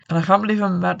and I can't believe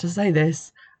I'm about to say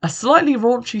this, a slightly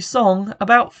raunchy song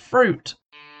about fruit.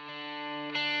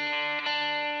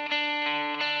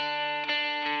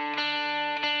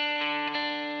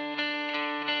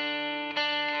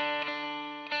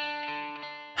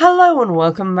 Hello and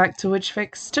welcome back to Witch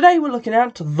Fix. Today we're looking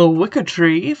at The Wicker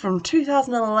Tree from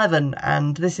 2011,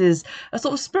 and this is a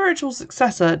sort of spiritual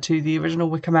successor to the original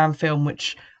Wicker Man film,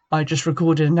 which I just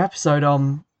recorded an episode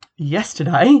on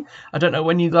yesterday. I don't know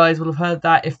when you guys will have heard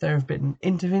that, if there have been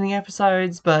intervening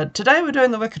episodes, but today we're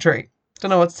doing The Wicker Tree. Don't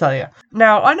know what to tell you.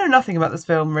 Now, I know nothing about this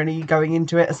film really going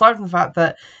into it, aside from the fact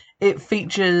that it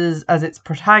features as its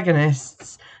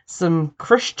protagonists some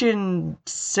Christian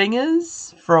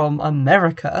singers from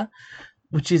America,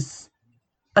 which is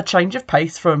a change of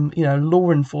pace from,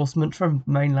 law enforcement from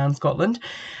mainland Scotland.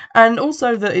 And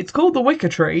also that it's called the Wicker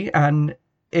Tree, and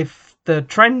if the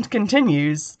trend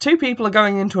continues, two people are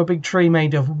going into a big tree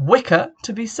made of wicker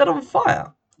to be set on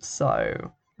fire.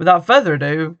 So, without further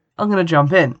ado, I'm going to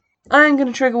jump in. I'm going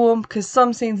to trigger warn because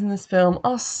some scenes in this film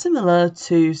are similar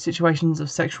to situations of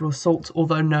sexual assault,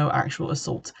 although no actual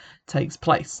assault takes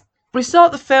place. We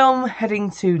start the film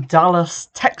heading to Dallas,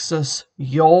 Texas,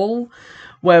 y'all,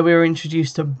 where we're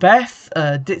introduced to Beth,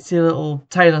 a ditzy little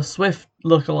Taylor Swift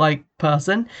lookalike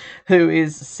person who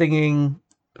is singing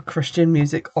Christian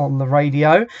music on the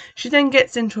radio. She then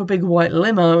gets into a big white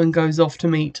limo and goes off to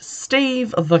meet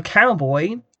Steve the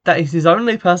cowboy. That is his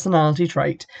only personality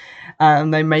trait,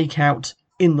 and they make out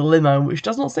in the limo, which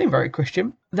does not seem very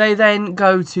Christian. They then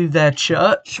go to their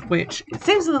church, which it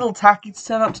seems a little tacky to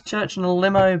turn up to church in a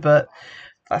limo, but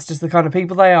that's just the kind of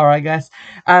people they are, I guess.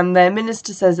 And their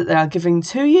minister says that they are giving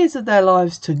 2 years of their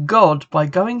lives to God by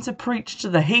going to preach to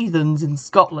the heathens in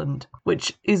Scotland,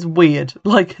 which is weird.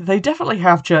 Like, they definitely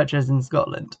have churches in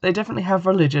Scotland. They definitely have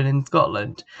religion in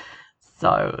Scotland.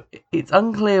 So it's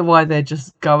unclear why they're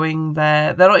just going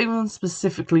there. They're not even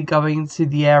specifically going to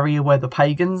the area where the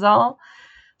pagans are.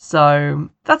 So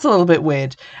that's a little bit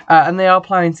weird. And they are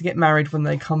planning to get married when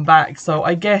they come back. So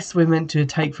I guess we're meant to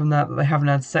take from that they haven't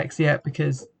had sex yet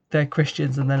because they're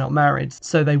Christians and they're not married.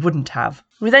 So they wouldn't have.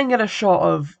 We then get a shot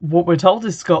of what we're told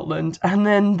is Scotland. And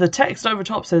then the text over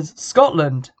top says,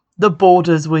 Scotland, the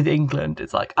borders with England.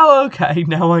 It's like, oh, okay,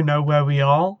 now I know where we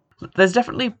are. There's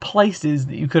definitely places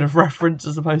that you could have referenced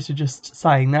as opposed to just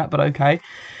saying that, but okay.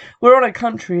 We're on a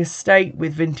country estate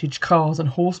with vintage cars and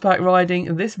horseback riding,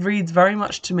 and this reads very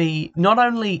much to me not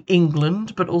only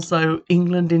England, but also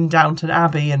England in Downton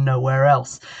Abbey and nowhere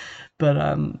else. But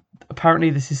apparently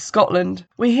this is Scotland.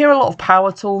 We hear a lot of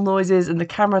power tool noises, and the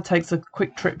camera takes a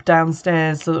quick trip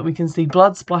downstairs so that we can see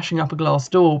blood splashing up a glass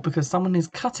door because someone is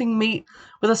cutting meat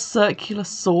with a circular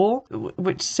saw,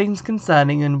 which seems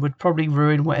concerning and would probably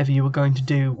ruin whatever you were going to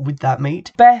do with that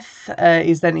meat. Beth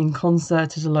is then in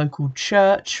concert at a local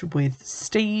church with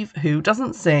Steve, who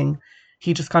doesn't sing.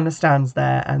 He just kind of stands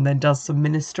there and then does some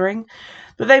ministering.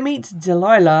 But they meet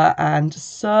Delilah and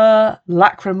Sir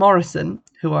Lachlan Morrison,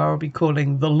 who I'll be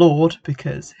calling the Lord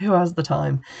because who has the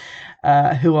time,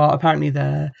 who are apparently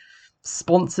their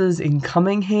sponsors in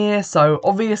coming here. So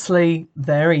obviously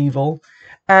they're evil.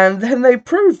 And then they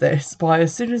prove this by,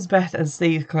 as soon as Beth and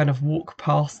Steve kind of walk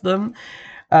past them,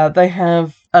 they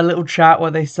have a little chat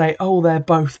where they say, oh, they're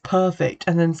both perfect,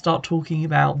 and then start talking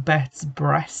about Beth's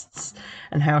breasts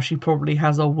and how she probably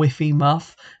has a whiffy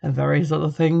muff and various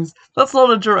other things. That's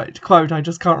not a direct quote, I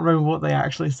just can't remember what they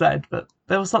actually said, but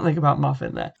there was something about muff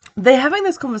in there. They're having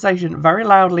this conversation very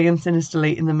loudly and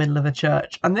sinisterly in the middle of a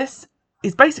church, and this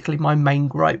is basically my main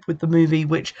gripe with the movie,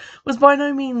 which was by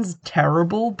no means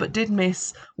terrible, but did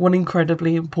miss one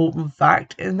incredibly important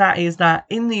fact, and that is that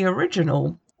in the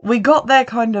original, we got there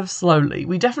kind of slowly.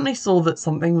 We definitely saw that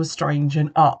something was strange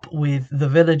and up with the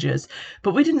villagers,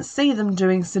 but we didn't see them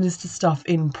doing sinister stuff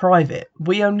in private.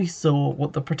 We only saw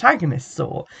what the protagonist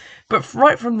saw. But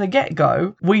right from the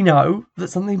get-go, we know that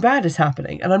something bad is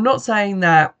happening. And I'm not saying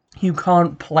that you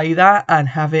can't play that and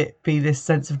have it be this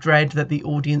sense of dread that the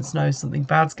audience knows something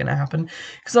bad's going to happen.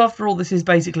 Because after all, this is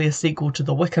basically a sequel to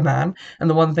The Wicker Man. And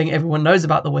the one thing everyone knows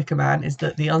about The Wicker Man is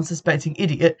that the unsuspecting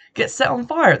idiot gets set on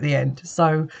fire at the end.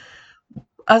 So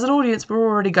as an audience, we're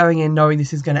already going in knowing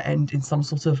this is going to end in some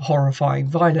sort of horrifying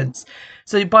violence.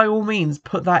 So by all means,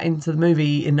 put that into the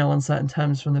movie in no uncertain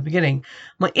terms from the beginning.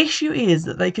 My issue is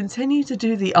that they continue to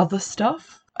do the other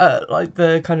stuff. Like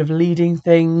the kind of leading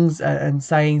things and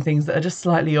saying things that are just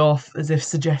slightly off, as if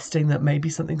suggesting that maybe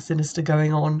something sinister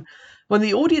going on, when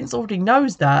the audience already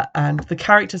knows that, and the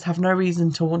characters have no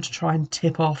reason to want to try and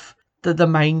tip off the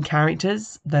main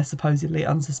characters, their supposedly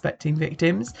unsuspecting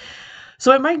victims.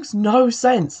 So it makes no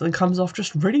sense and comes off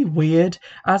just really weird,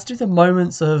 as do the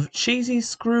moments of cheesy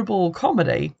screwball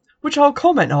comedy, which I'll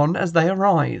comment on as they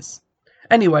arise.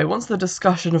 Anyway, once the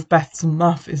discussion of Beth's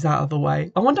muff is out of the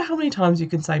way, I wonder how many times you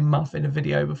can say muff in a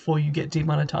video before you get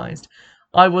demonetized.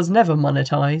 I was never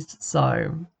monetized,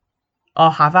 so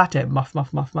I'll have at it. Muff,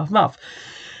 muff, muff, muff, muff.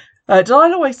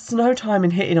 Delilah wastes no time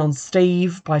in hitting on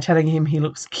Steve by telling him he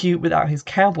looks cute without his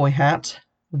cowboy hat.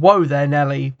 Whoa there,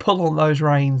 Nellie, pull on those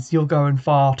reins, you're going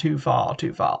far too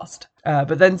fast.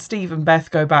 But then Steve and Beth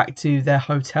go back to their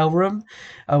hotel room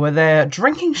where they're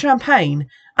drinking champagne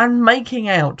and making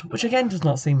out, which again does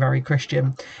not seem very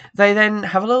Christian. They then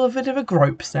have a little bit of a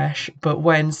grope sesh, but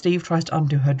when Steve tries to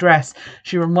undo her dress,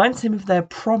 she reminds him of their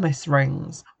promise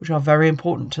rings, which are very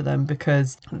important to them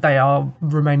because they are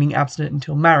remaining abstinent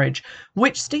until marriage,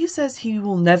 which Steve says he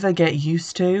will never get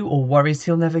used to, or worries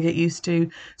he'll never get used to.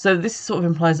 So this sort of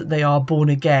implies that they are born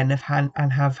again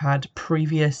and have had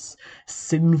previous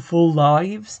sinful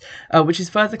lives, which is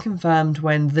further confirmed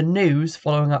when the news,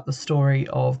 following up the story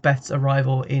of Beth's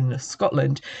arrival in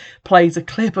Scotland, plays a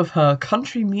clip of her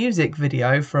country music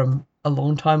video from a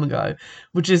long time ago,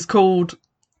 which is called,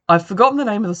 I've forgotten the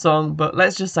name of the song, but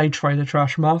let's just say Trailer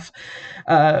Trash Muff,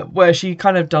 where she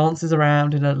kind of dances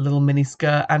around in a little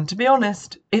miniskirt, and to be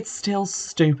honest, it's still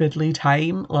stupidly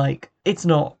tame. Like, it's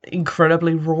not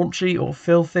incredibly raunchy or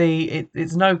filthy.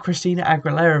 It's no Christina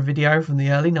Aguilera video from the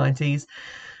early 90s,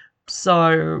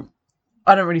 so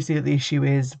I don't really see what the issue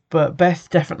is, but Beth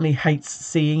definitely hates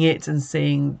seeing it and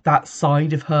seeing that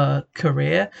side of her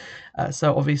career,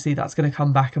 so obviously that's going to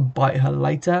come back and bite her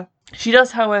later. She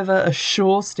does, however,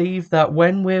 assure Steve that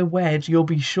when we're wed, you'll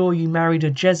be sure you married a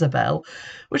Jezebel,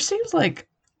 which seems like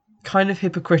kind of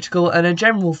hypocritical, and a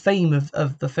general theme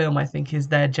of the film, I think, is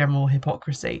their general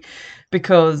hypocrisy,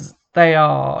 because they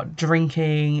are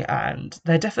drinking and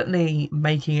they're definitely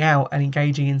making out and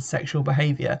engaging in sexual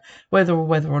behaviour. Whether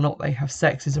or not they have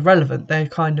sex is irrelevant. They're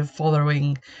kind of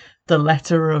following the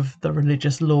letter of the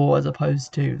religious law as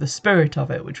opposed to the spirit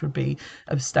of it, which would be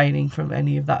abstaining from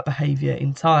any of that behaviour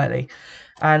entirely.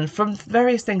 And from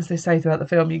various things they say throughout the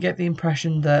film, you get the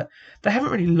impression that they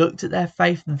haven't really looked at their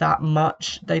faith that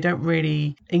much. They don't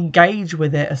really engage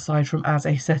with it aside from as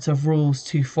a set of rules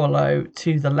to follow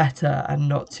to the letter and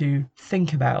not to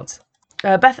think about.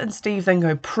 Beth and Steve then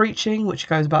go preaching, which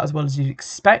goes about as well as you'd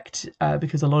expect,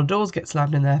 because a lot of doors get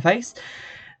slammed in their face.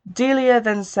 Delia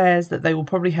then says that they will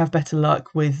probably have better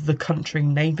luck with the country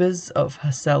neighbours of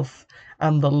herself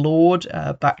and the Lord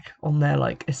back on their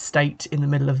estate in the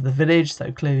middle of the village,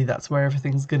 so clearly that's where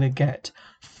everything's gonna get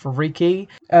freaky.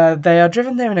 They are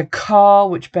driven there in a car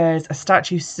which bears a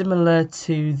statue similar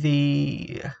to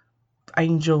the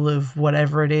angel of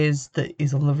whatever it is that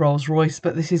is on the Rolls Royce,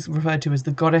 but this is referred to as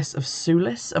the goddess of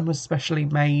Sulis and was specially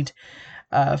made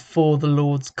for the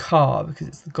Lord's car because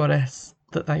it's the goddess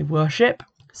that they worship.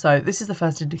 So this is the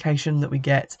first indication that we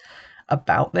get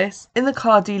about this. In the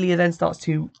car, Delia then starts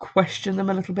to question them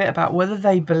a little bit about whether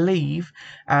they believe,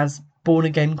 as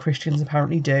born-again Christians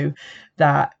apparently do,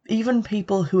 that even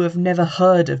people who have never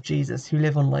heard of Jesus, who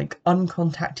live on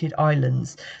uncontacted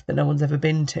islands that no one's ever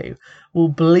been to, will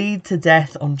bleed to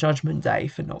death on Judgment Day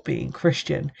for not being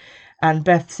Christian. And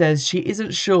Beth says she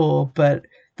isn't sure, but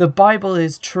the Bible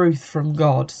is truth from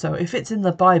God, so if it's in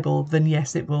the Bible, then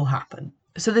yes, it will happen.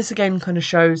 So this again kind of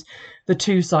shows the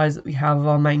two sides that we have of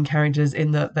our main characters,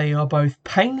 in that they are both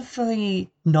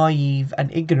painfully naive and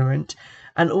ignorant,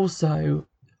 and also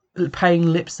paying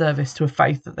lip service to a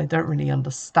faith that they don't really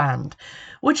understand,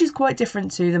 which is quite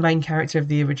different to the main character of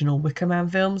the original Wicker Man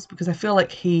films, because I feel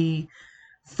like he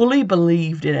fully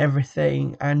believed in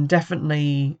everything and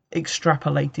definitely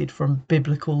extrapolated from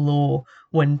biblical law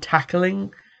when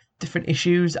tackling different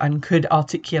issues and could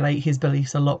articulate his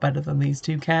beliefs a lot better than these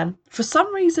two can. For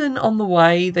some reason on the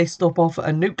way they stop off at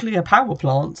a nuclear power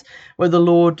plant where the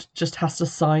Lord just has to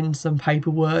sign some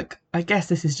paperwork. I guess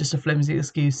this is just a flimsy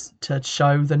excuse to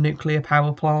show the nuclear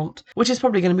power plant, which is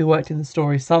probably going to be worked in the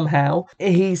story somehow.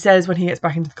 He says when he gets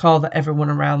back into the car that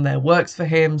everyone around there works for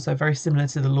him, so very similar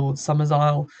to the Lord's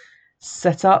Summersisle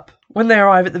setup. When they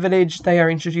arrive at the village, they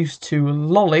are introduced to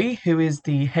Lolly, who is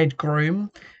the head groom,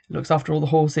 looks after all the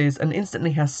horses, and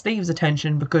instantly has Steve's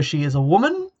attention because she is a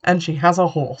woman and she has a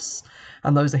horse,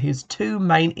 and those are his two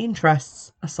main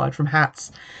interests aside from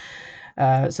hats.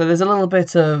 So there's a little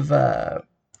bit of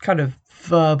kind of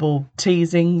verbal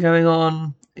teasing going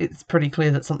on. It's pretty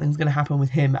clear that something's going to happen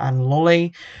with him and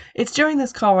Lolly. It's during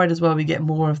this car ride as well we get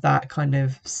more of that kind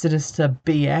of sinister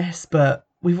BS, but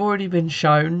we've already been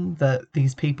shown that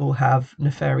these people have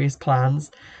nefarious plans,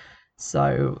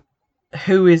 so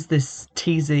who is this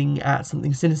teasing at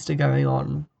something sinister going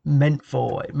on meant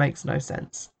for? It makes no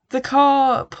sense. The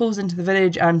car pulls into the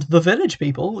village and the village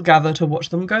people gather to watch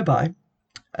them go by.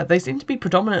 They seem to be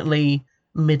predominantly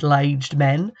middle-aged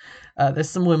men. There's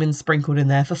some women sprinkled in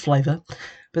there for flavour,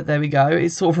 but there we go. It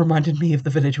sort of reminded me of the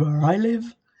village where I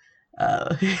live,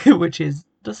 which is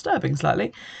disturbing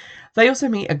slightly. They also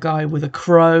meet a guy with a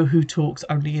crow who talks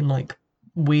only in like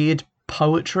weird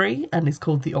poetry and is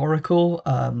called the Oracle.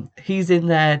 He's in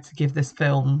there to give this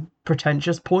film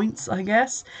pretentious points, I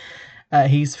guess.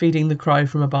 He's feeding the crow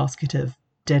from a basket of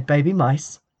dead baby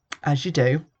mice, as you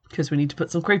do, because we need to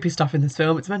put some creepy stuff in this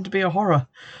film. It's meant to be a horror.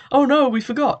 Oh no, we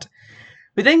forgot.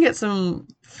 We then get some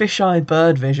fisheye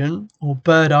bird vision, or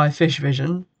bird eye fish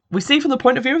vision. We see from the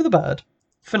point of view of the bird,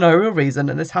 for no real reason,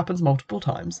 and this happens multiple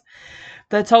times.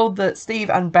 They're told that Steve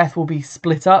and Beth will be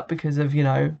split up because of,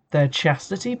 their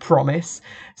chastity promise.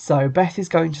 So Beth is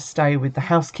going to stay with the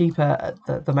housekeeper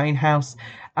at the main house,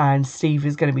 and Steve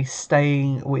is going to be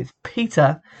staying with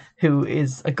Peter, who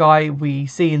is a guy we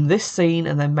see in this scene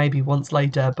and then maybe once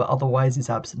later, but otherwise is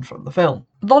absent from the film.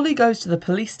 Lolly goes to the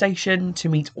police station to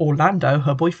meet Orlando,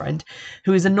 her boyfriend,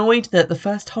 who is annoyed that the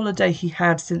first holiday he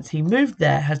had since he moved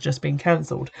there has just been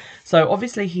cancelled. So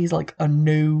obviously he's like a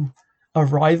new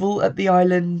arrival at the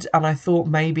island, and I thought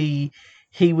maybe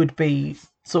he would be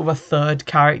sort of a third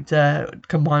character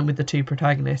combined with the two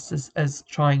protagonists as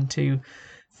trying to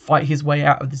fight his way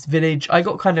out of this village. I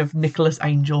got kind of Nicholas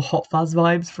Angel Hot Fuzz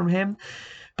vibes from him,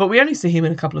 but we only see him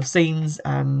in a couple of scenes,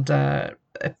 and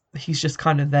he's just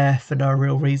kind of there for no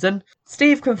real reason.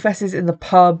 Steve confesses in the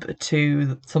pub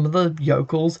to some of the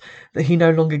yokels that he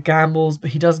no longer gambles, but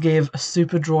he does give a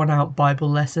super drawn out Bible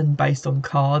lesson based on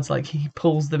cards. Like, he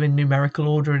pulls them in numerical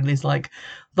order and he's like,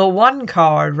 the 1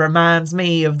 card reminds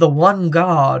me of the 1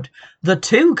 God. The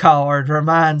 2 card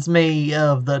reminds me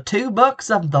of the 2 books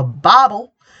of the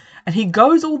Bible. And he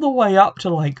goes all the way up to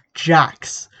like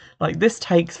jacks. Like, this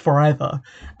takes forever,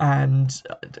 and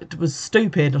it was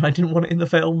stupid, and I didn't want it in the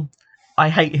film. I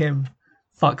hate him.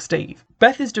 Fuck Steve.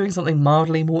 Beth is doing something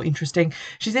mildly more interesting.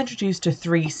 She's introduced to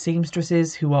 3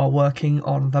 seamstresses who are working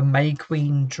on the May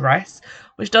Queen dress,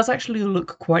 which does actually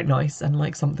look quite nice and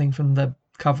like something from the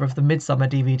cover of the Midsummer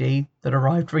DVD that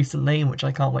arrived recently, and which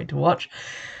I can't wait to watch.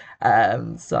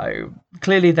 So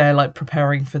clearly they're like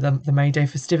preparing for the May Day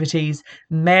festivities.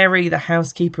 Mary, the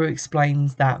housekeeper,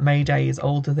 explains that May Day is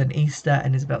older than Easter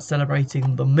and is about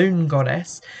celebrating the moon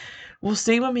goddess. We'll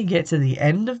see when we get to the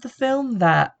end of the film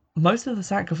that most of the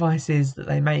sacrifices that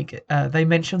they make, they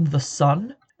mention the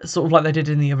sun, sort of like they did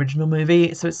in the original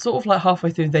movie. So it's sort of like halfway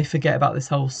through they forget about this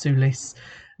whole Sulis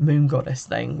moon goddess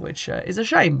thing, which is a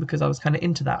shame because I was kind of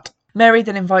into that. Mary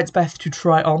then invites Beth to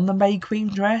try on the May Queen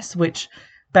dress, which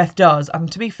Beth does,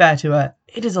 and to be fair to her,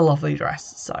 it is a lovely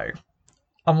dress, so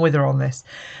I'm with her on this.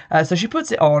 So she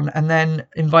puts it on and then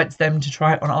invites them to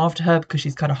try it on after her because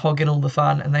she's kind of hogging all the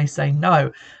fun, and they say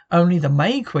no, only the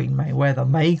May Queen may wear the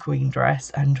May Queen dress,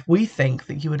 and we think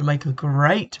that you would make a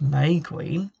great May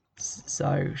Queen.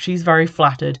 So she's very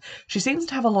flattered. She seems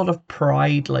to have a lot of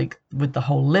pride, like with the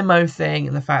whole limo thing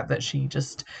and the fact that she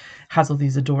just has all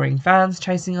these adoring fans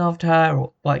chasing after her,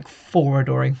 or like 4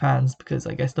 adoring fans, because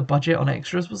I guess the budget on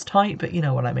extras was tight, but you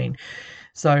know what I mean.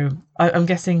 So I'm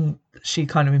guessing she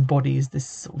kind of embodies this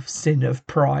sort of sin of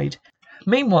pride.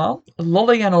 Meanwhile,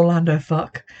 Lolly and Orlando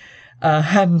fuck,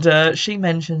 and she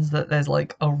mentions that there's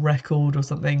like a record or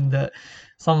something that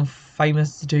some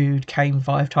famous dude came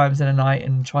 5 times in a night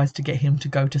and tries to get him to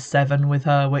go to 7 with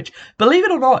her, which, believe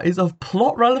it or not, is of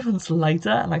plot relevance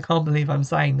later, and I can't believe I'm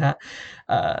saying that.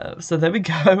 So there we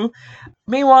go.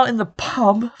 Meanwhile, in the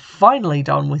pub, finally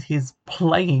done with his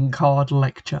playing card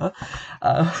lecture,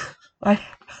 I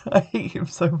hate him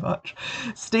so much.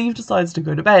 Steve decides to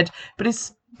go to bed, but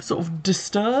is sort of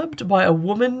disturbed by a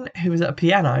woman who is at a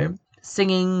piano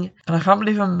singing, and I can't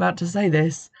believe I'm about to say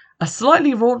this, a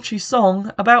slightly raunchy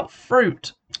song about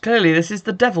fruit. Clearly, this is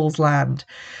the Devil's Land.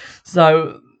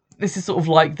 So this is sort of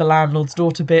like the landlord's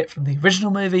daughter bit from the original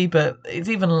movie, but it's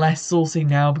even less saucy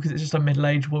now because it's just a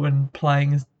middle-aged woman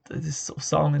playing this sort of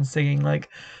song and singing like,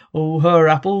 oh, her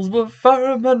apples were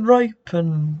firm and ripe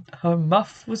and her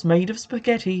muff was made of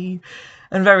spaghetti,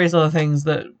 and various other things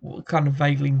that were kind of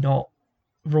vaguely not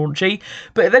raunchy.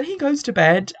 But then he goes to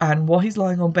bed, and while he's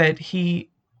lying on bed, he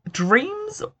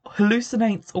dreams,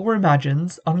 hallucinates, or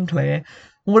imagines, unclear,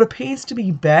 what appears to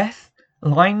be Beth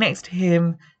lying next to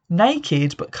him,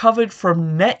 naked but covered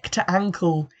from neck to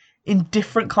ankle in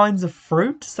different kinds of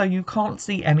fruit, so you can't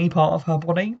see any part of her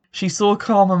body. She saw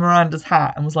Carmen Miranda's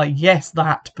hat and was like, yes,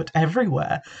 that, but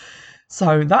everywhere.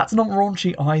 So that's not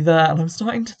raunchy either, and I'm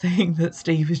starting to think that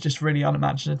Steve is just really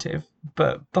unimaginative.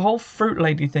 But the whole fruit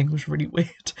lady thing was really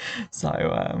weird.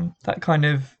 So that kind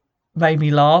of made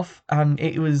me laugh, and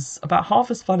it was about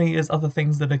half as funny as other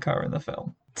things that occur in the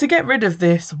film. To get rid of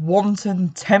this wanton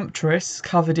temptress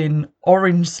covered in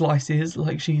orange slices,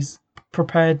 like she's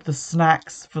prepared the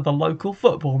snacks for the local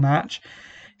football match,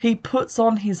 he puts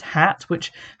on his hat,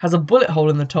 which has a bullet hole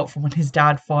in the top from when his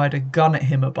dad fired a gun at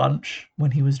him a bunch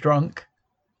when he was drunk.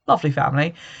 Lovely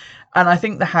family. And I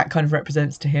think the hat kind of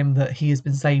represents to him that he has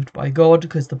been saved by God,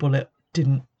 because the bullet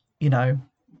didn't,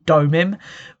 dome him.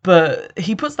 But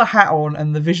he puts the hat on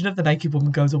and the vision of the naked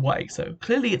woman goes away. So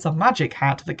clearly it's a magic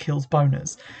hat that kills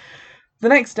boners. The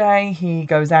next day he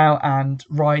goes out and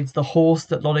rides the horse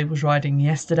that Lolly was riding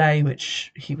yesterday,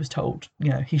 which he was told,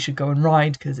 he should go and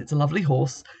ride because it's a lovely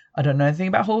horse. I don't know anything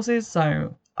about horses,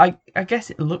 so I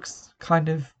guess it looks kind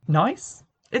of nice.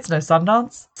 It's no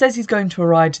Sundance. Says he's going to a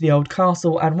ride to the old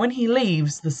castle, and when he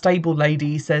leaves, the stable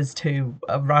lady says to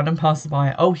a random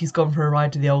passerby, oh, he's gone for a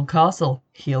ride to the old castle.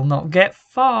 He'll not get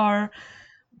far.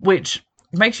 Which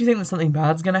makes you think that something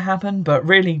bad's going to happen, but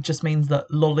really just means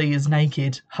that Lolly is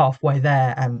naked halfway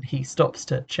there and he stops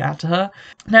to chat to her.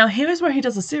 Now, here is where he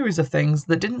does a series of things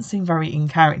that didn't seem very in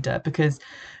character, because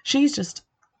she's just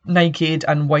naked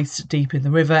and waist deep in the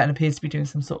river and appears to be doing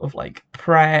some sort of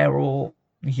prayer or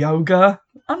yoga,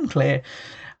 unclear,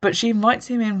 but she invites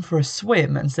him in for a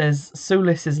swim and says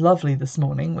Sulis is lovely this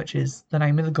morning, which is the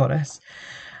name of the goddess,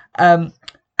 and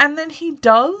then he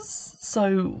does,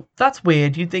 so that's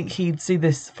weird. You'd think he'd see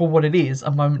this for what it is,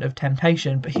 a moment of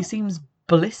temptation, but he seems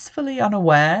blissfully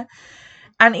unaware.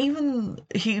 And even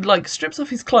he strips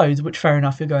off his clothes, which fair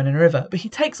enough, you're going in a river, but he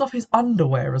takes off his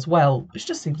underwear as well, which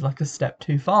just seems like a step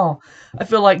too far. I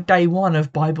feel like day one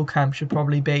of Bible camp should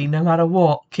probably be, no matter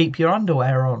what, keep your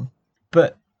underwear on.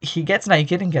 But he gets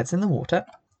naked and gets in the water.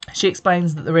 She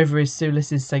explains that the river is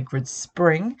Sulis' sacred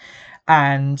spring,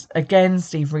 and again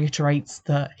Steve reiterates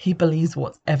that he believes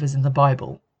whatever's in the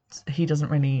Bible. He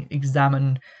doesn't really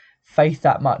examine faith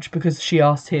that much, because she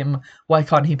asked him why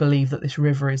can't he believe that this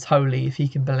river is holy if he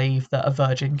can believe that a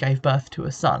virgin gave birth to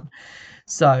a son.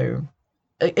 So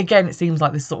again, it seems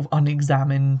like this sort of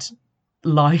unexamined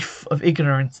life of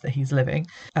ignorance that he's living.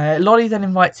 Lolly then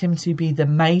invites him to be the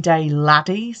Mayday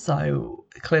laddie, so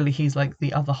clearly he's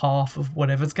the other half of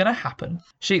whatever's going to happen.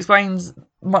 She explains,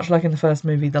 much like in the first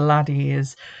movie, the laddie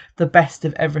is the best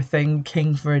of everything,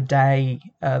 king for a day,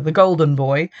 the golden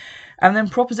boy, and then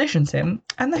propositions him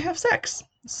and they have sex.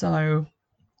 So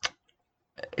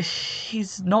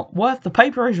he's not worth the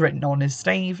paper he's written on, is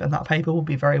Steve, and that paper will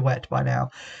be very wet by now.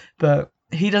 But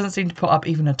he doesn't seem to put up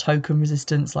even a token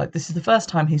resistance. This is the first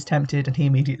time he's tempted and he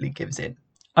immediately gives in.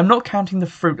 I'm not counting the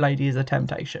fruit lady as a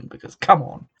temptation, because come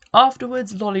on.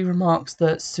 Afterwards, Lolly remarks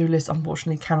that Sulis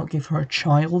unfortunately cannot give her a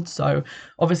child, so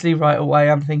obviously right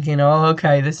away I'm thinking, oh,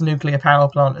 okay, this nuclear power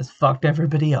plant has fucked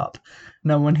everybody up.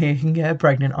 No one here can get her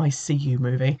pregnant. I see you,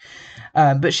 movie.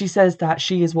 But she says that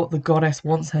she is what the goddess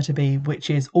wants her to be, which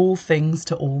is all things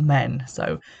to all men.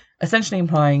 So essentially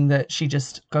implying that she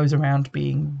just goes around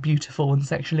being beautiful and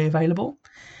sexually available.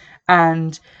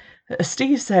 And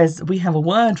Steve says, we have a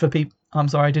word for people. I'm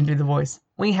sorry, I didn't do the voice.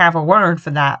 We have a word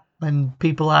for that when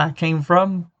people I came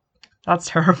from. That's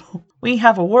terrible. We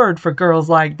have a word for girls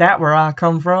like that where I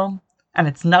come from, and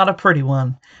it's not a pretty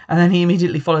one. And then he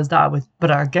immediately follows that with, but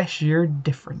I guess you're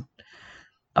different.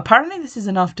 Apparently this is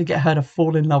enough to get her to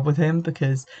fall in love with him,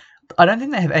 because I don't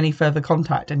think they have any further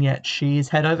contact, and yet she is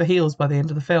head over heels by the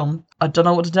end of the film. I don't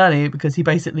know what to tell you, because he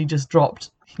basically just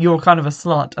dropped, you're kind of a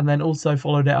slut, and then also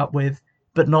followed it up with,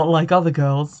 but not like other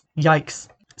girls. Yikes.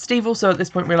 Steve also at this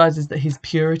point realises that his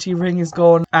purity ring is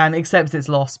gone and accepts its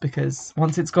loss, because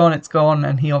once it's gone,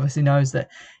 and he obviously knows that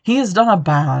he has done a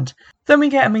bad. Then we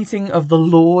get a meeting of the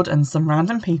Lord and some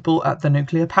random people at the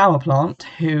nuclear power plant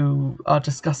who are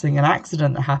discussing an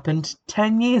accident that happened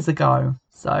 10 years ago.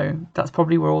 So that's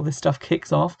probably where all this stuff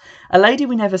kicks off. A lady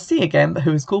we never see again, but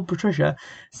who is called Patricia,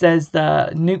 says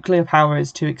that nuclear power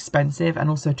is too expensive and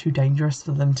also too dangerous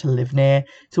for them to live near,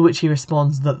 to which he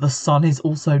responds that the sun is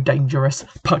also dangerous,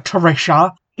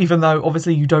 Patricia. Even though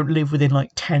obviously you don't live within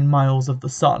 10 miles of the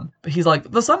sun. But he's like,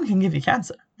 the sun can give you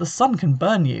cancer. The sun can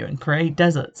burn you and create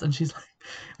deserts. And she's like,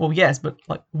 well, yes, but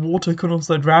water can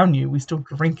also drown you. We still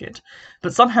drink it.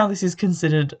 But somehow this is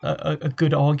considered a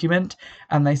good argument.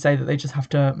 And they say that they just have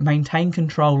to maintain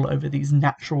control over these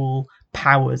natural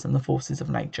powers and the forces of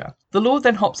nature. The Lord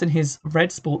then hops in his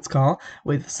red sports car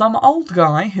with some old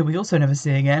guy who we also never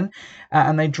see again,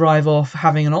 and they drive off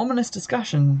having an ominous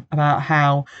discussion about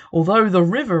how, although the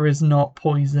river is not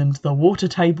poisoned, the water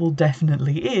table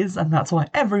definitely is, and that's why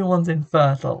everyone's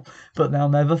infertile, but they'll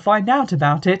never find out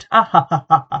about it.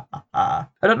 I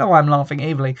don't know why I'm laughing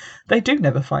evilly. They do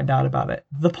never find out about it.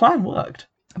 The plan worked.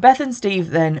 Beth and Steve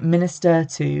then minister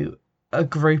to a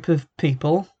group of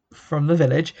people from the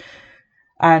village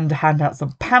and hand out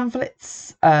some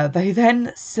pamphlets. They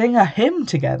then sing a hymn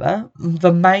together,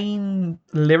 the main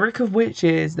lyric of which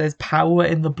is "There's power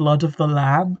in the blood of the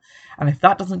lamb," and if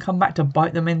that doesn't come back to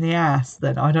bite them in the ass,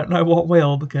 then I don't know what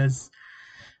will, because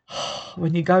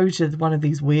when you go to one of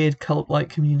these weird cult-like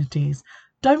communities,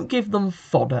 don't give them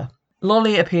fodder.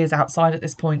 Lolly appears outside at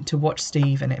this point to watch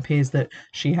Steve, and it appears that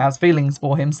she has feelings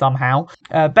for him somehow.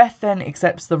 Beth then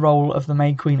accepts the role of the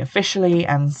Maid Queen officially,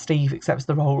 and Steve accepts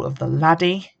the role of the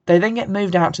laddie. They then get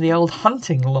moved out to the old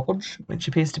hunting lodge, which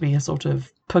appears to be a sort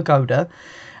of pagoda,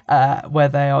 where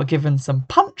they are given some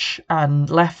punch and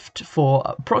left for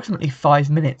approximately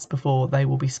 5 minutes before they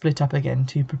will be split up again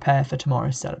to prepare for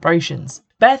tomorrow's celebrations.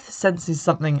 Beth senses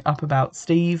something up about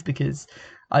Steve because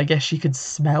I guess she could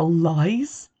smell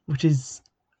lies, which is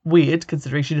weird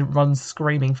considering she didn't run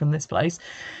screaming from this place.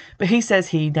 But he says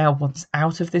he now wants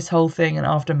out of this whole thing, and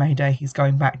after Mayday he's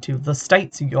going back to the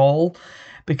States, y'all,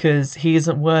 because he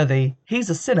isn't worthy. He's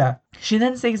a sinner. She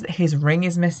then sees that his ring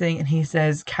is missing, and he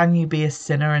says, "Can you be a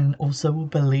sinner and also a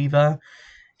believer?"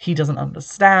 He doesn't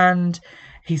understand.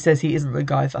 He says he isn't the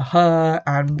guy for her,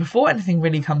 and before anything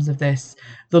really comes of this,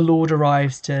 the Lord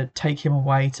arrives to take him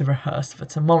away to rehearse for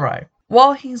tomorrow.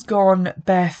 While he's gone,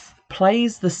 Beth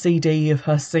plays the CD of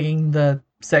her singing the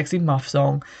Sexy Muff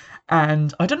song,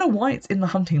 and I don't know why it's in the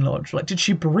hunting lodge. Like, did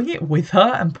she bring it with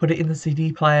her and put it in the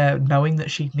CD player knowing that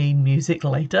she'd need music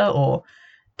later, or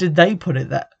did they put it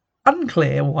there?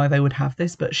 Unclear why they would have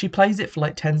this, but she plays it for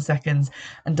like 10 seconds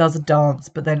and does a dance,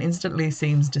 but then instantly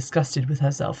seems disgusted with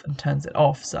herself and turns it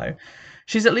off. So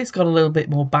she's at least got a little bit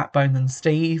more backbone than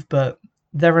Steve, but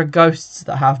there are ghosts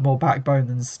that have more backbone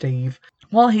than Steve.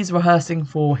 While he's rehearsing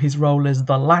for his role as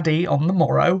the laddie on the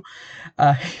morrow,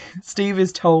 Steve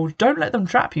is told, "Don't let them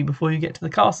trap you before you get to the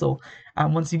castle.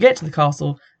 And once you get to the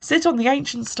castle, sit on the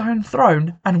ancient stone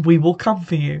throne and we will come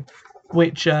for you."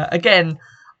 Which, again,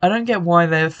 I don't get why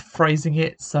they're phrasing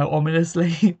it so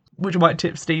ominously, which might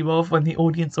tip Steve off when the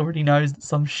audience already knows that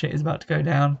some shit is about to go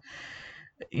down.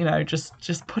 You know,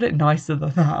 just put it nicer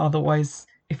than that. Otherwise,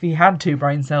 if he had two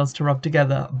brain cells to rub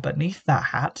together beneath that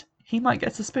hat, he might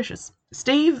get suspicious.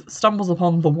 Steve stumbles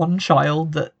upon the one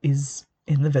child that is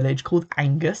in the village called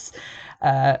Angus,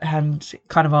 and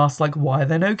kind of asks, like, why are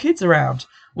there no kids around?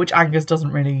 Which Angus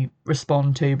doesn't really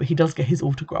respond to, but he does get his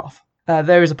autograph.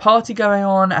 There is a party going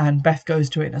on, and Beth goes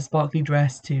to it in a sparkly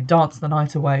dress to dance the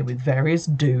night away with various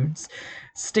dudes.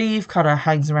 Steve kind of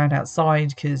hangs around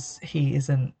outside because he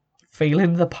isn't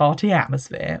feeling the party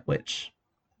atmosphere, which,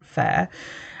 fair.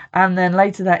 And then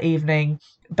later that evening,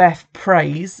 Beth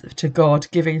prays to God,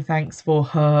 giving thanks for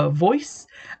her voice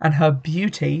and her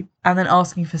beauty, and then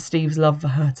asking for Steve's love for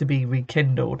her to be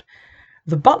rekindled.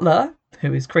 The butler,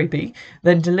 who is creepy,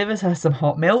 then delivers her some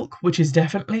hot milk, which is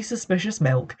definitely suspicious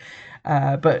milk,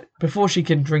 but before she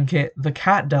can drink it, the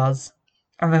cat does,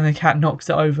 and then the cat knocks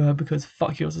it over because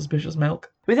fuck your suspicious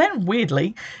milk. We then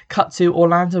weirdly cut to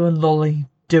Orlando and Lolly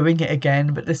doing it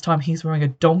again, but this time he's wearing a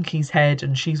donkey's head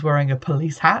and she's wearing a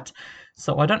police hat.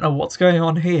 So I don't know what's going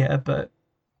on here, but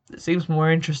it seems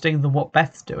more interesting than what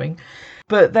Beth's doing.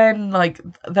 But then, like,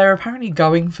 they're apparently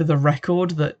going for the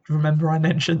record that, remember I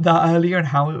mentioned that earlier and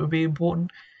how it would be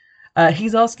important?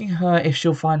 He's asking her if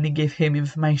she'll finally give him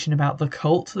information about the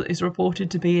cult that is reported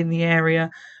to be in the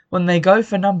area when they go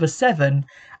for number 7,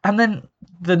 and then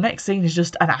the next scene is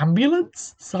just an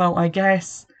ambulance. So I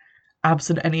guess,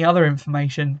 absent any other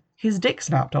information, his dick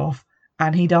snapped off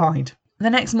and he died. The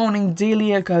next morning,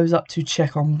 Delia goes up to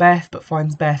check on Beth, but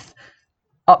finds Beth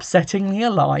upsettingly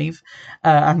alive,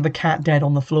 and the cat dead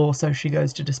on the floor, so she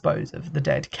goes to dispose of the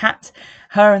dead cat.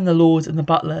 Her and the Lord and the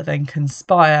butler then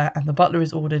conspire, and the butler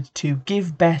is ordered to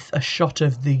give Beth a shot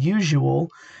of the usual,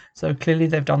 so clearly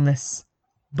they've done this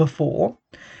before,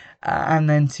 and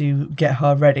then to get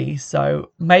her ready. So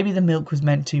maybe the milk was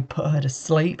meant to put her to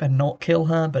sleep and not kill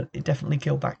her, but it definitely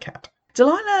killed that cat.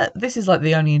 Delilah, this is like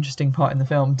the only interesting part in the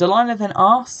film. Delilah then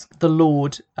asks the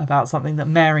Lord about something that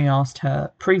Mary asked her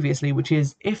previously, which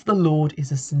is if the Lord is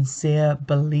a sincere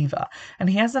believer. And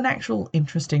he has an actual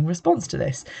interesting response to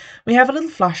this. We have a little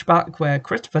flashback where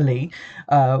Christopher Lee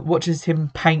watches him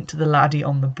paint the laddie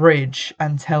on the bridge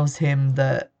and tells him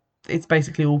that it's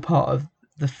basically all part of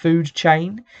the food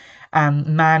chain. And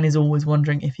man is always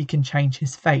wondering if he can change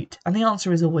his fate. And the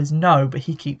answer is always no, but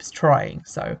he keeps trying.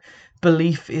 So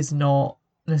belief is not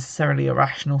necessarily a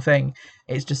rational thing.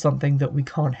 It's just something that we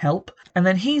can't help. And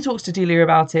then he talks to Delia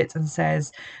about it and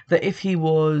says that if he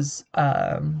was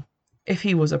a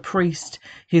priest,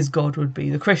 his god would be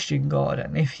the Christian god,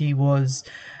 and if he was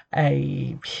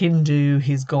a Hindu,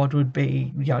 his god would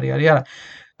be yada yada yada.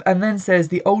 and then says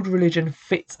the old religion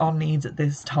fits our needs at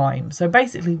this time. So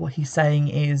basically what he's saying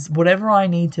is, whatever I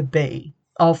need to be,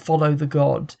 I'll follow the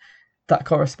God that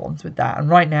corresponds with that. And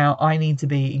right now I need to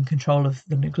be in control of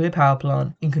the nuclear power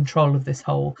plant, in control of this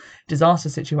whole disaster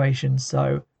situation,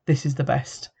 so this is the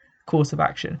best course of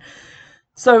action.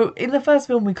 So in the first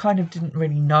film, we kind of didn't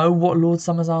really know what Lord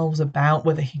Summersile was about,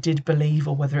 whether he did believe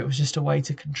or whether it was just a way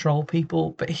to control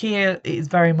people. But here it is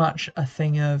very much a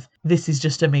thing of, this is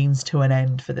just a means to an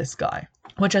end for this guy,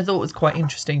 which I thought was quite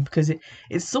interesting, because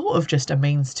it's sort of just a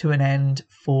means to an end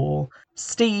for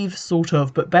Steve, sort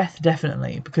of, but Beth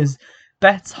definitely, because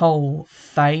Beth's whole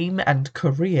fame and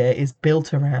career is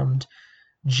built around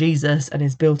Jesus and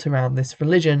is built around this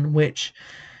religion, which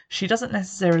she doesn't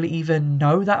necessarily even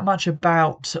know that much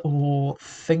about or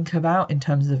think about in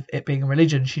terms of it being a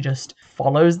religion. She just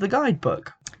follows the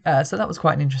guidebook. So that was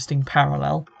quite an interesting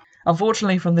parallel.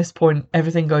 Unfortunately, from this point,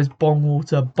 everything goes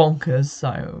bongwater bonkers,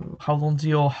 so hold on to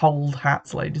your hold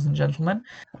hats, ladies and gentlemen.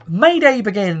 Mayday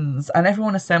begins, and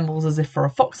everyone assembles as if for a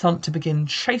fox hunt to begin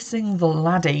chasing the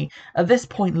laddie. At this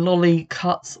point, Lolly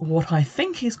cuts what I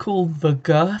think is called the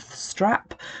girth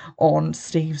strap on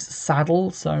Steve's saddle,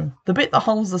 so the bit that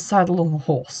holds the saddle on the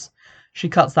horse. She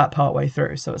cuts that part way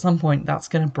through, so at some point that's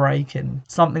going to break and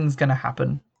something's going to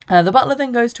happen. The butler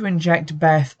then goes to inject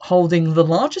Beth, holding the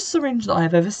largest syringe that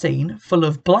I've ever seen, full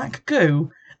of black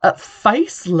goo, at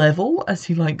face level, as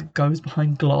he goes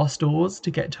behind glass doors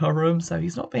to get to her room. So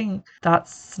he's not being that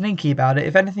sneaky about it.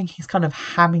 If anything, he's kind of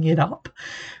hamming it up.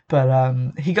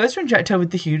 But he goes to inject her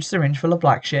with the huge syringe full of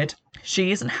black shit.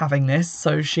 She isn't having this,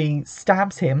 so she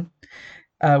stabs him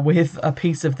with a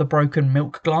piece of the broken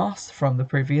milk glass from the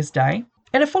previous day.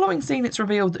 In a following scene, it's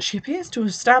revealed that she appears to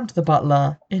have stabbed the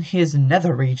butler in his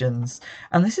nether regions,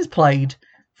 and this is played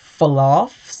for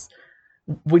laughs,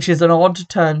 which is an odd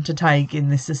turn to take in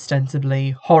this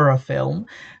ostensibly horror film.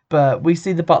 But we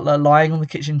see the butler lying on the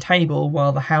kitchen table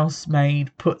while the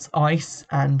housemaid puts ice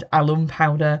and alum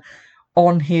powder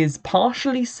on his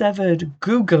partially severed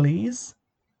googlies,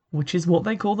 which is what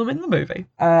they call them in the movie.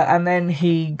 And then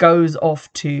he goes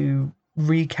off to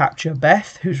recapture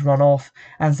Beth, who's run off,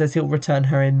 and says he'll return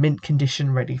her in mint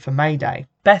condition, ready for Mayday.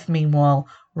 Beth, meanwhile,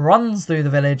 runs through the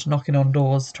village, knocking on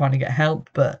doors, trying to get help,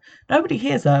 but nobody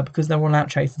hears her because they're all out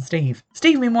chasing Steve.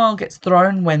 Steve, meanwhile, gets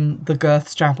thrown when the girth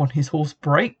strap on his horse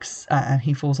breaks, and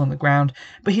he falls on the ground,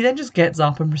 but he then just gets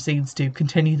up and proceeds to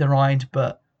continue the ride,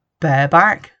 but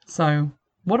bareback. So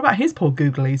what about his poor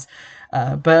googlies?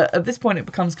 But at this point it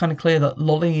becomes kind of clear that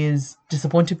Lolly is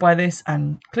disappointed by this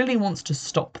and clearly wants to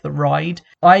stop the ride.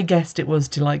 I guessed it was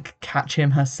to catch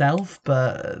him herself,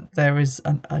 but there is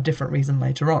a different reason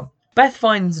later on. Beth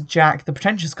finds Jack, the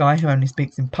pretentious guy who only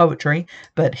speaks in poetry,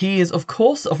 but he is of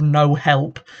course of no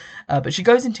help. But she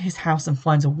goes into his house and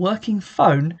finds a working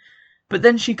phone, but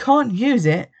then she can't use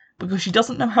it because she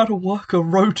doesn't know how to work a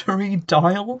rotary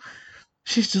dial.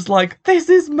 She's just like, this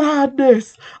is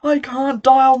madness, I can't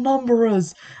dial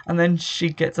numberers. And then she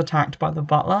gets attacked by the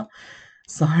butler.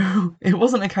 So it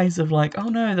wasn't a case of oh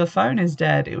no, the phone is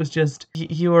dead. It was just,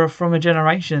 you are from a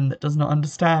generation that does not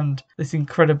understand this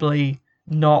incredibly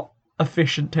not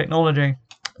efficient technology.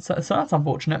 So that's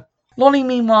unfortunate. Lolly,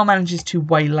 meanwhile, manages to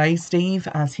waylay Steve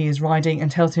as he is riding and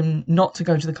tells him not to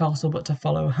go to the castle but to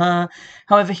follow her.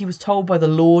 However, he was told by the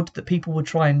Lord that people would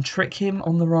try and trick him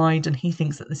on the ride, and he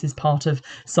thinks that this is part of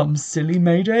some silly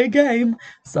Mayday game.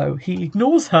 So he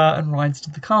ignores her and rides to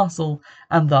the castle,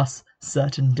 and thus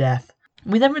certain death.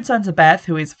 We then return to Beth,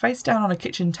 who is face down on a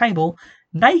kitchen table,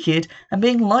 naked and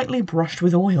being lightly brushed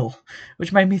with oil,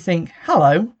 which made me think,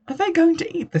 hello, are they going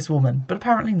to eat this woman? But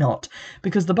apparently not,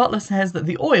 because the butler says that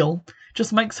the oil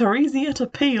just makes her easier to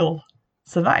peel.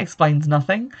 So that explains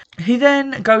nothing. He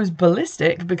then goes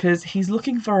ballistic because he's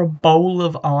looking for a bowl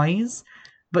of eyes,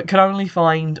 but can only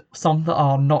find some that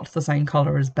are not the same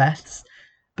colour as Beth's,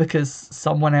 because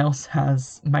someone else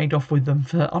has made off with them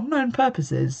for unknown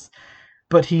purposes.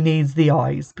 But he needs the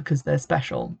eyes because they're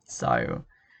special, so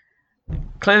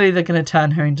clearly they're going to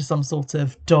turn her into some sort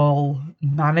of doll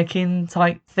mannequin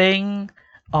type thing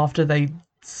after they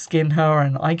skin her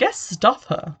and I guess stuff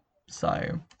her.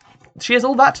 So she has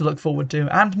all that to look forward to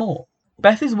and more.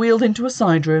 Beth is wheeled into a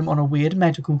side room on a weird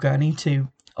medical gurney to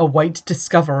await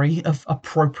discovery of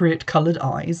appropriate coloured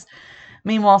eyes.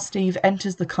 Meanwhile, Steve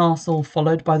enters the castle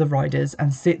followed by the riders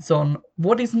and sits on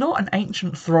what is not an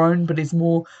ancient throne but is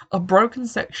more a broken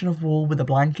section of wall with a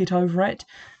blanket over it.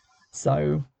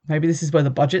 So maybe this is where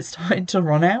the budget started to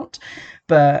run out.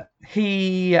 But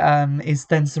he is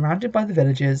then surrounded by the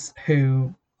villagers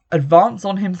who advance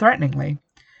on him threateningly.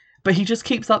 But he just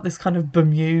keeps up this kind of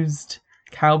bemused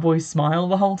cowboy smile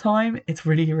the whole time. It's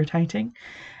really irritating.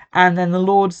 And then the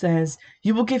Lord says,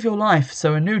 "You will give your life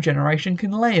so a new generation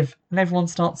can live." And everyone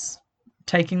starts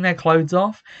taking their clothes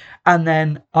off. And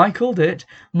then, I called it,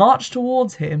 march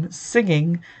towards him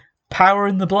singing power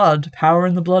in the blood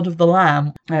of the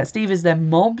Lamb. Steve is then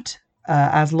mobbed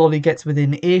as Lolly gets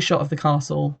within earshot of the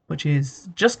castle, which is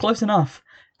just close enough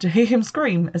to hear him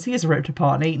scream as he is ripped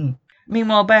apart and eaten.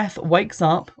 Meanwhile, Beth wakes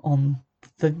up on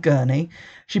the gurney.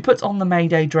 She puts on the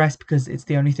Mayday dress because it's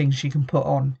the only thing she can put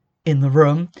on in the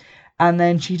room. And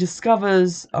then she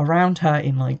discovers around her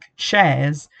in like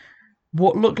chairs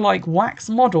what look like wax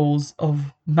models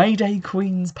of Mayday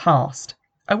Queens past.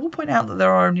 I will point out that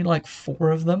there are only like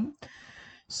 4 of them,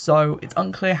 so it's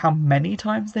unclear how many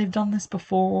times they've done this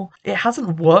before. It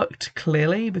hasn't worked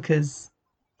clearly because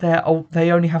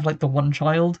they only have like the one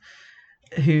child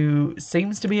who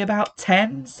seems to be about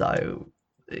 10, so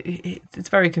it's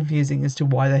very confusing as to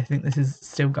why they think this is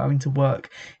still going to work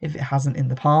if it hasn't in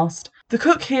the past. The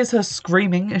cook hears her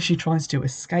screaming as she tries to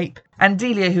escape, and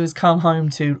Delia, who has come home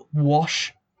to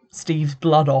wash Steve's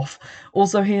blood off,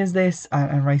 also hears this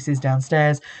and races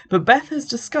downstairs. But Beth has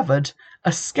discovered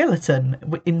a skeleton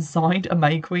inside a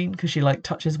May Queen because she like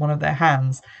touches one of their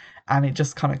hands and it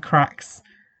just kind of cracks,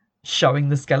 showing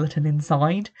the skeleton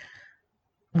inside,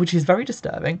 which is very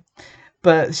disturbing.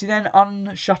 But she then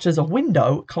unshutters a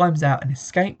window, climbs out and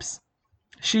escapes.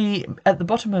 She, at the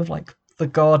bottom of like the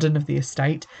garden of the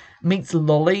estate, meets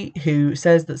Lolly, who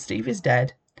says that Steve is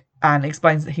dead and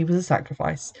explains that he was a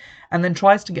sacrifice, and then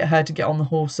tries to get her to get on the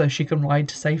horse so she can ride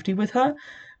to safety with her.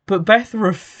 But Beth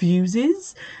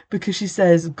refuses because she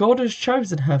says God has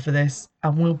chosen her for this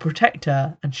and will protect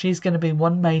her, and she's going to be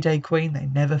one Mayday Queen they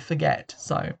never forget.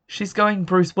 So she's going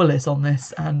Bruce Willis on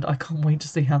this, and I can't wait to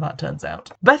see how that turns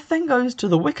out. Beth then goes to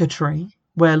the Wicker Tree,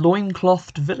 where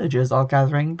loinclothed villagers are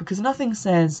gathering, because nothing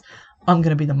says I'm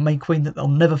going to be the May Queen that they'll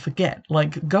never forget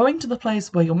like going to the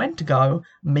place where you're meant to go,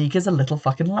 meek as a little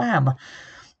fucking lamb.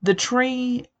 The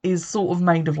tree is sort of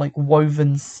made of like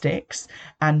woven sticks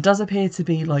and does appear to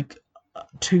be like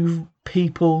 2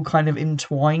 people kind of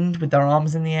entwined with their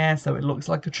arms in the air, so it looks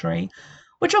like a tree,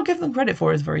 which I'll give them credit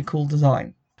for is very cool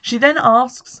design. She then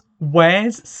asks,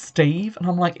 "Where's Steve?" And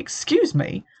I'm like, excuse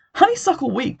me?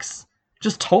 Honeysuckle Weeks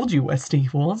just told you where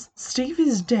Steve was. Steve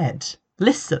is dead.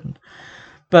 Listen.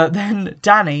 But then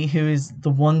Danny, who is the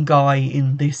one guy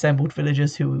in the assembled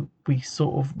villagers who we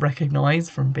sort of recognise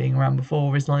from being around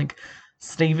before, is like,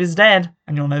 Steve is dead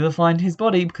and you'll never find his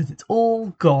body because it's all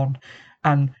gone.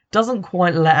 And doesn't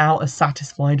quite let out a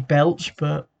satisfied belch,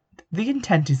 but the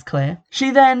intent is clear.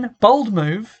 She then, bold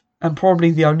move, and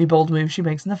probably the only bold move she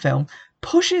makes in the film,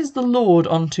 pushes the Lord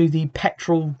onto the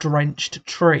petrol-drenched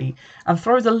tree and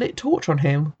throws a lit torch on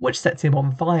him, which sets him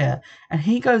on fire, and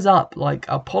he goes up like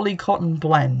a polycotton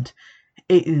blend.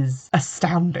 It is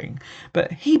astounding,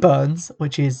 but he burns,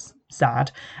 which is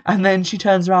sad, and then she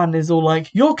turns around and is all like,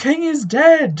 "Your king is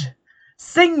dead!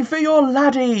 Sing for your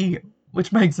laddie!"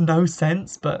 Which makes no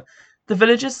sense, but the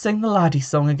villagers sing the laddie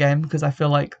song again because I feel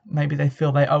like maybe they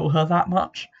feel they owe her that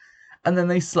much. And then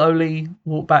they slowly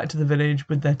walk back to the village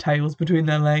with their tails between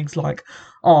their legs like,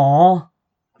 "Aw,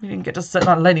 we didn't get to set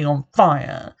that lady on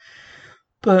fire."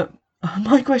 But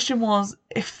my question was,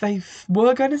 if they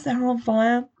were going to set her on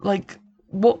fire, like,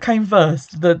 what came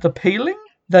first? The peeling?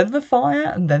 Then the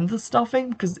fire? And then the stuffing?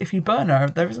 Because if you burn her,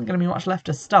 there isn't going to be much left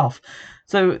to stuff.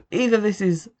 So either this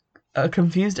is a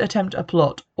confused attempt at a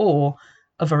plot or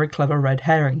a very clever red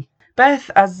herring.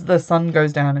 Beth, as the sun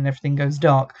goes down and everything goes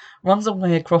dark, runs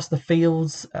away across the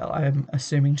fields, I'm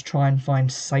assuming to try and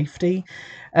find safety.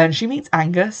 And she meets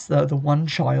Angus, the one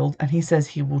child, and he says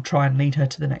he will try and lead her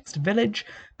to the next village,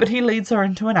 but he leads her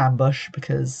into an ambush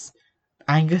because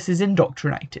Angus is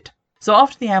indoctrinated. So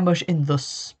after the ambush in the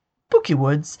spooky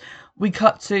woods, we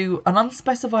cut to an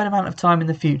unspecified amount of time in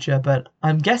the future, but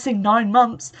I'm guessing 9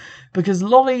 months, because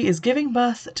Lolly is giving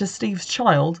birth to Steve's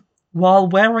child while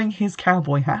wearing his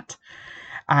cowboy hat.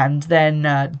 And then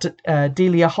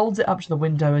Delia holds it up to the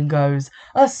window and goes,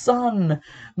 "A son!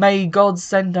 May God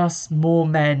send us more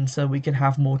men so we can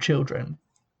have more children."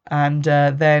 And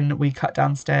then we cut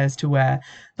downstairs to where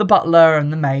the butler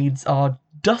and the maids are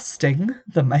dusting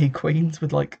the May Queens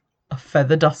with like a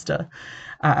feather duster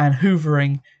and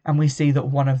hoovering, and we see that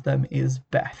one of them is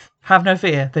Beth. Have no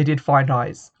fear, they did find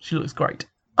eyes. She looks great.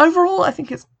 Overall, I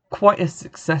think it's quite a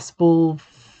successful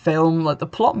film. Like, the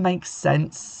plot makes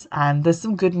sense and there's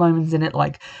some good moments in it,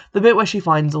 like the bit where she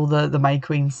finds all the May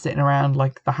Queens sitting around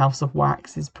like the House of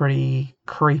Wax is pretty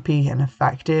creepy and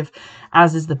effective,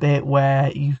 as is the bit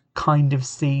where you kind of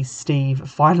see Steve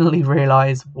finally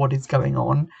realise what is going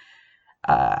on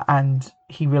and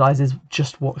he realises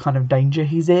just what kind of danger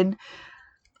he's in.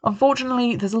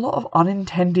 Unfortunately, there's a lot of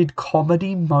unintended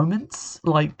comedy moments,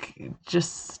 like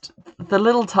just the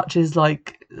little touches,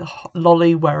 like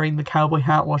Lolly wearing the cowboy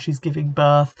hat while she's giving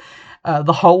birth,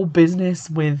 the whole business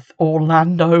with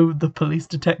Orlando, the police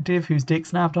detective whose dick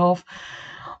snapped off,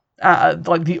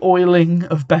 like the oiling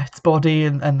of Beth's body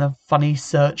and the funny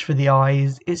search for the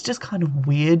eyes. It's just kind of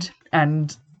weird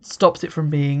and stops it from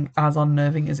being as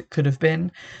unnerving as it could have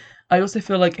been. I also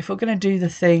feel like if we're going to do the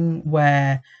thing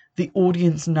where the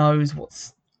audience knows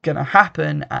what's going to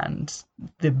happen and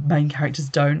the main characters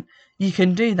don't, you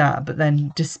can do that, but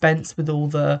then dispense with all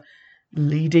the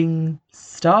leading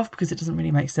stuff because it doesn't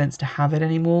really make sense to have it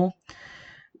anymore,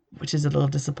 which is a little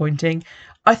disappointing.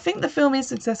 I think the film is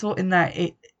successful in that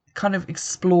it kind of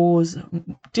explores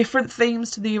different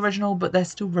themes to the original, but they're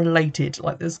still related,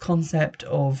 like this concept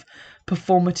of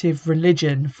performative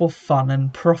religion for fun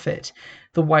and profit,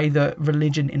 the way that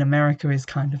religion in America is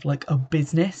kind of like a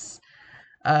business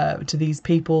to these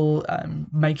people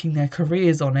making their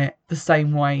careers on it, the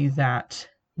same way that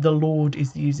the Lord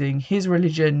is using his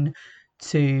religion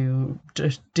to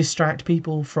distract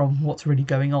people from what's really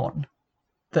going on,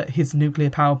 that his nuclear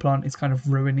power plant is kind of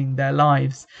ruining their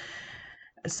lives.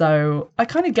 So I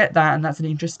kind of get that, and that's an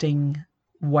interesting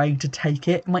way to take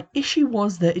it. My issue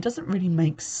was that it doesn't really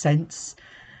make sense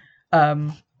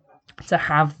to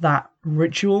have that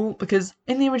ritual, because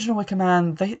in the original Wicker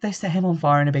Man, they set him on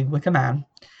fire in a big wicker man,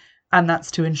 and that's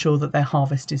to ensure that their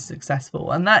harvest is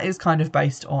successful. And that is kind of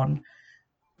based on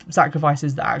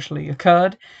sacrifices that actually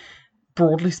occurred,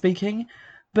 broadly speaking.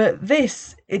 But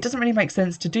this, it doesn't really make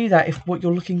sense to do that if what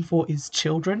you're looking for is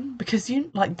children, because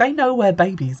they know where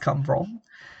babies come from.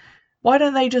 Why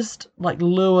don't they just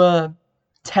lure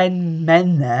 10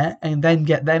 men there and then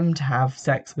get them to have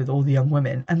sex with all the young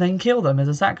women and then kill them as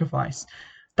a sacrifice?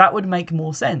 That would make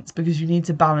more sense, because you need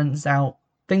to balance out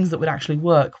things that would actually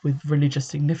work with religious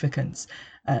significance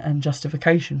and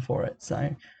justification for it.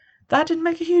 So that didn't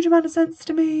make a huge amount of sense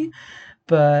to me,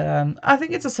 but I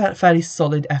think it's a fairly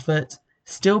solid effort.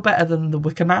 Still better than the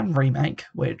Wicker Man remake,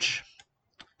 which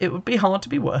it would be hard to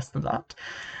be worse than that.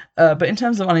 But in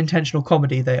terms of unintentional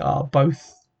comedy, they are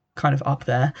both kind of up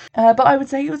there. But I would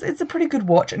say it's a pretty good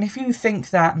watch, and if you think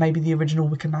that maybe the original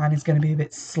Wicker Man is going to be a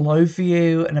bit slow for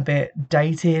you and a bit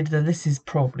dated, then this is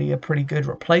probably a pretty good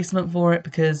replacement for it,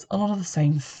 because a lot of the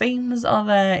same themes are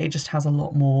there. It just has a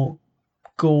lot more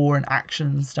gore and action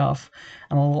and stuff,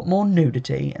 and a lot more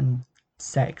nudity and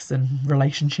sex and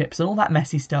relationships and all that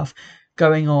messy stuff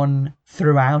going on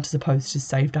throughout, as opposed to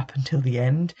saved up until the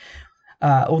end.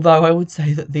 Although I would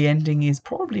say that the ending is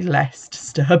probably less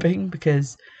disturbing,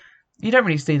 because you don't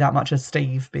really see that much of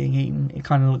Steve being eaten. It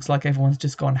kind of looks like everyone's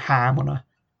just gone ham on a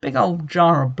big old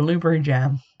jar of blueberry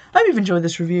jam. I hope you've enjoyed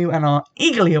this review and are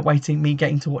eagerly awaiting me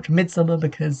getting to watch Midsommar,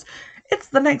 because it's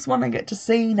the next one I get to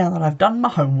see now that I've done my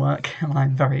homework, and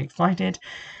I'm very excited.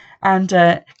 And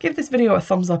give this video a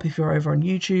thumbs up if you're over on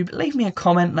YouTube. Leave me a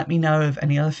comment, let me know of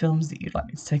any other films that you'd like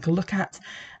me to take a look at.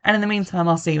 And in the meantime,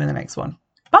 I'll see you in the next one.